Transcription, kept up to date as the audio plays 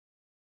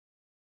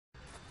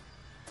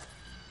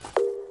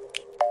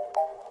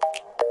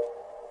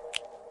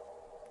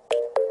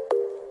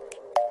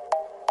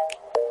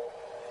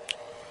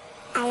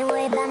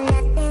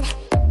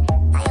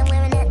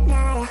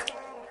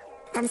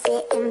I'm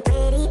sitting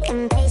pretty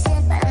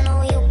impatient, but I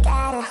know you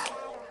gotta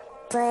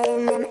put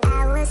in them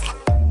hours.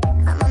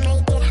 I'ma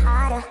make it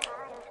harder.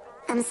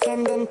 I'm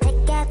sending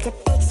pick after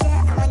picture,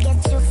 I'ma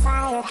get you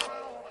fired.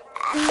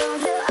 I know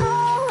you're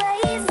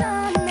always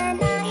on that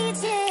night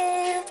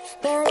shift,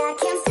 but I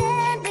can't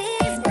stand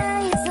these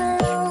nights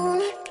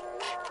alone.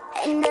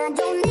 And I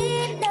don't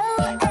need no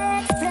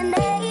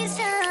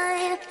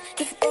explanation,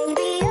 'cause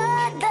baby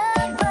you're the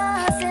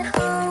boss at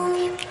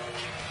home.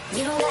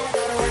 You don't gotta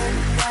go to work,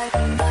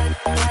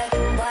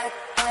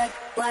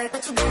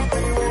 but you gotta go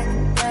to work.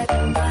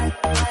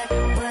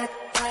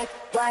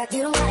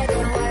 You don't gotta go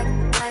to work,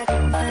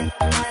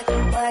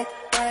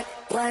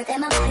 let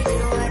my body do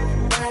the work.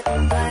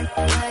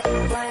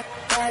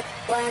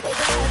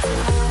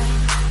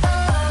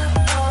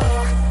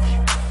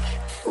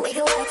 We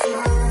can work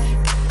tomorrow.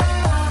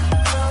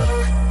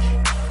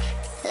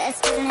 Let's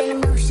put it in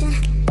motion.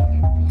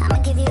 I'ma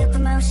give you the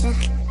promotion.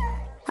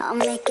 I'll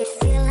make it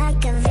feel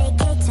like a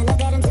vacate, turn the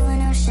bed into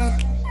an ocean.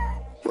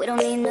 We don't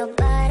need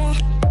nobody,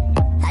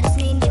 I just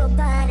need your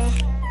body.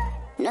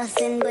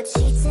 Nothing but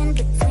sheets in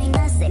between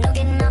us, ain't no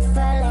getting off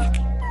early.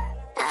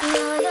 I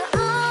know you're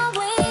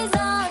always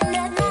on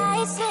that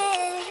night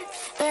shift,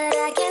 but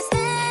I can't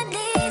stand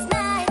these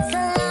nights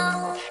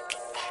alone.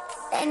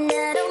 And I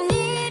don't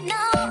need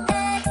no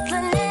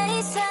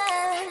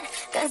explanation,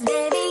 'cause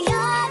baby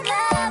you're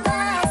the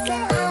boss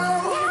at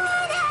home.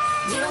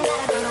 You don't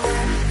gotta go to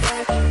work,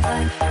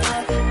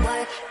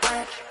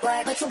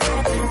 but you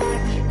gotta go to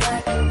work.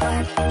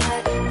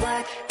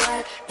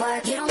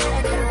 You don't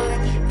gotta go to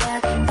work,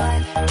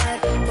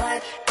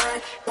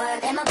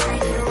 let my body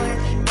do the work.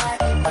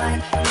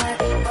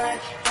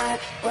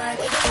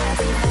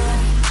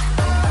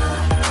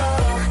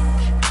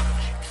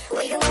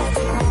 We can work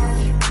tomorrow.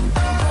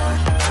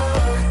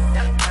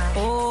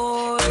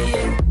 Oh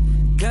yeah,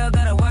 girl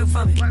gotta work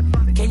for me.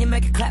 Can you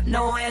make it clap,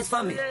 no hands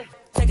for me?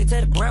 Take it to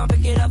the ground,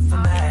 pick it up for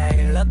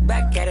me. Look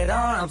back at it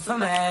all for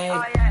me.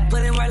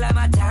 Put in work like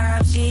my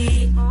time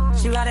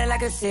she ride it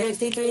like a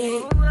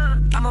 63.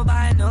 I'ma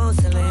buy a new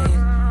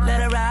Celine,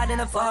 let her ride in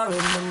the forest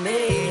with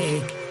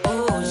me.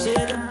 Oh, she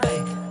the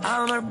babe,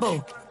 I'm her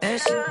boo, and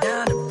she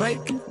down to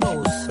break the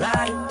rules.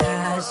 Ride it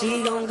down,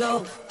 she gon'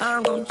 go,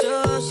 I'm gon'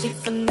 choose. She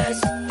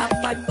finesse, I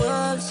fight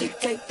up, she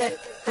take that,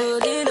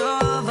 put it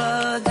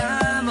over,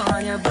 time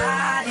on your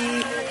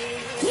body.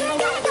 You ain't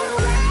gotta go to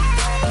work,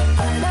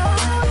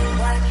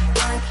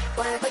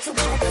 but you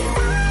gotta go to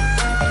work.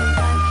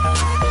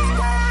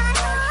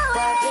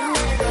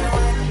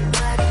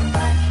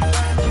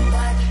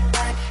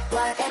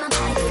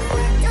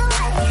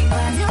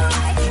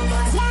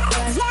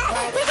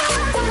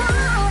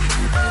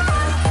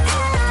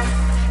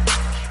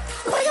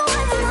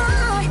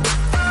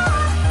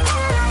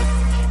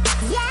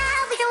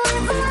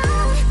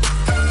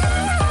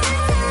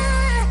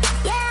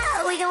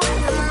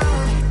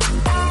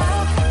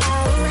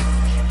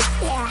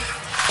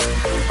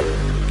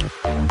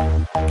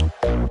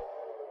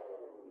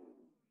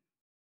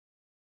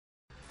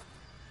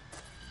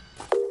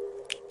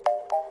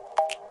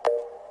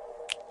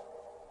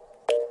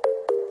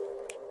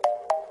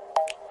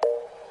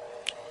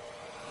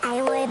 I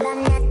ain't worried about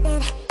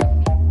nothing,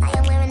 I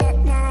am wearing it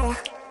now.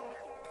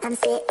 I'm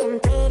sitting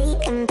pretty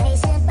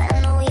impatient, but I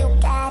know you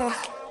gotta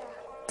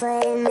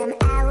put in them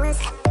hours.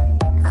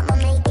 I'ma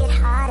make it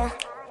harder.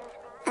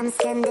 I'm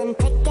sending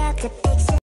pictures.